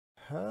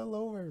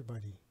Hello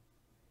everybody,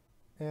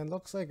 and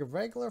looks like a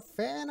regular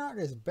fan art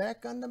is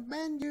back on the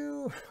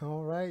menu.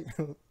 All right.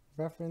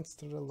 Reference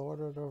to the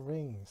Lord of the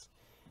Rings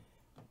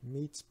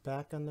meets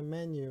back on the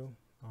menu.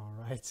 All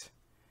right,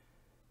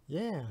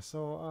 yeah,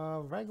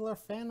 so regular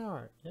fan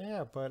art,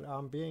 yeah, but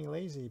I'm being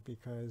lazy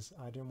because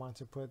I didn't want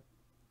to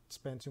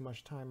spend too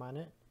much time on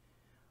it.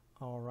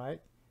 All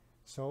right,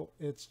 so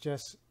it's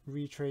just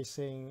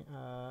retracing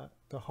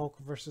the Hulk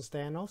versus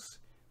Thanos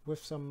with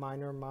some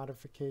minor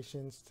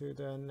modifications to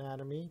the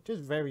anatomy,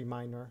 just very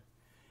minor.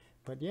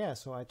 But yeah,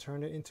 so I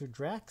turned it into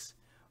Drax.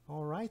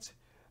 All right,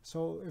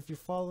 so if you're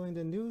following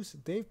the news,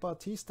 Dave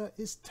Bautista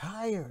is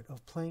tired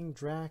of playing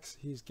Drax.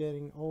 He's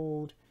getting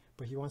old,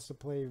 but he wants to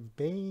play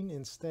Bane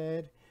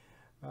instead.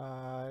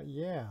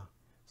 Yeah,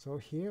 so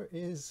here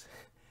is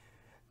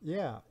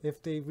yeah,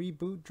 if they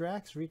reboot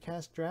Drax,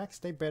 recast Drax,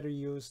 they better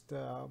use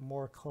the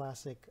more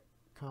classic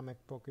comic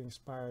book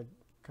inspired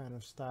kind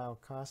of style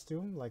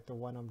costume like the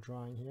one I'm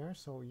drawing here.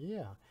 So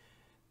yeah,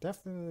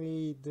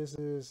 definitely this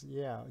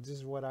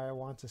is what I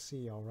want to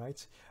see. All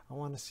right, I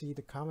want to see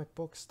the comic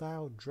book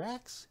style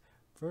Drax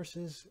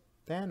versus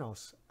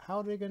Thanos. How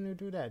are they gonna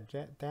do that?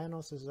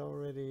 Thanos is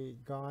already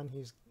gone.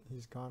 He's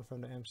gone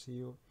from the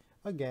MCU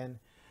again.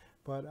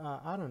 But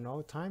I don't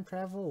know, time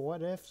travel,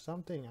 what if,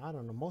 something, I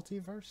don't know,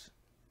 multiverse.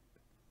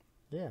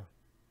 Yeah,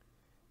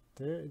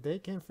 they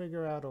can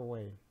figure out a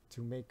way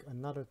to make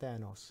another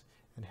Thanos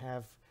and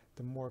have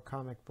the more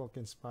comic book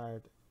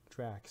inspired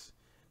Drax.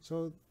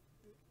 So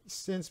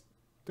since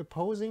the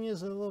posing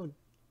is a little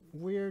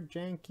weird,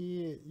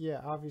 janky, yeah,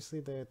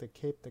 obviously the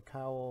cape, the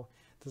cowl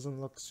doesn't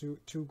look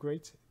too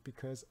great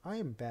because I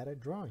am bad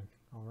at drawing.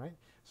 All right,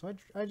 so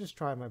I just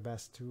try my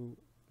best to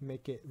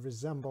make it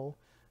resemble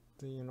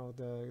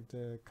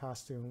the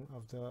costume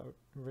of the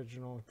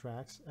original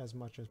Drax as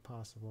much as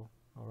possible.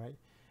 All right,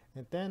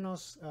 and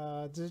Thanos,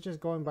 this is just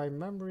going by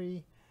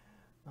memory.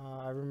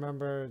 I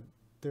remember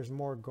there's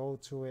more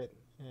gold to it,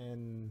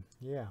 and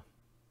yeah,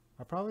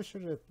 I probably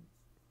should have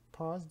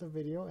paused the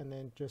video and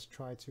then just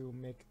try to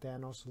make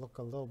Thanos look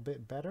a little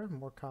bit better,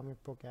 more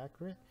comic book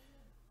accurate.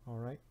 All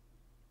right,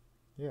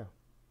 yeah,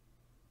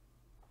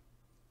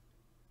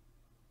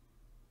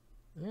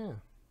 yeah.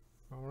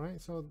 All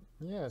right, so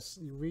yes,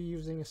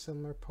 reusing a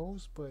similar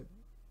pose, but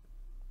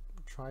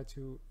try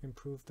to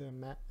improve the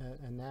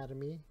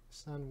anatomy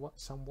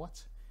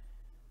somewhat.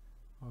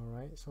 All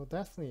right, so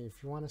definitely,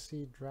 if you want to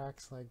see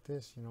Drax like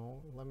this,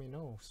 let me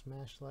know.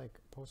 Smash like,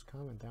 post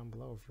comment down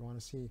below if you want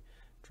to see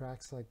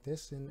Drax like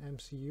this in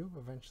MCU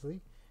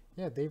eventually.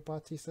 Yeah, Dave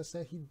Bautista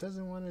said he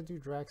doesn't want to do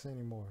Drax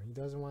anymore. He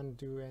doesn't want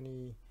to do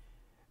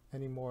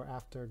any more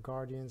after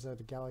Guardians of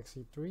the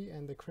Galaxy 3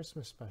 and the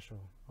Christmas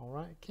special. All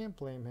right, can't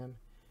blame him.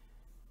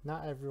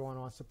 Not everyone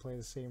wants to play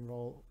the same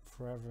role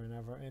forever and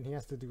ever, and he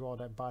has to do all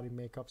that body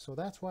makeup. So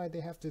that's why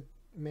they have to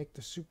make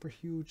the super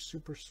huge,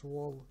 super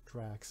swole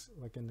Drax.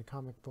 Like in the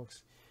comic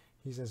books,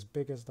 he's as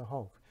big as the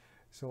Hulk.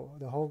 So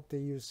the Hulk, they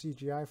use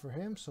CGI for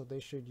him, so they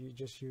should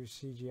just use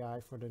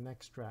CGI for the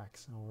next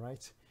Drax. All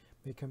right,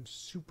 make him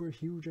super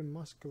huge and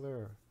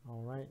muscular.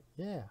 All right,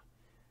 yeah.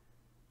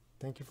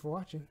 Thank you for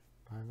watching.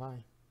 Bye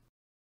bye.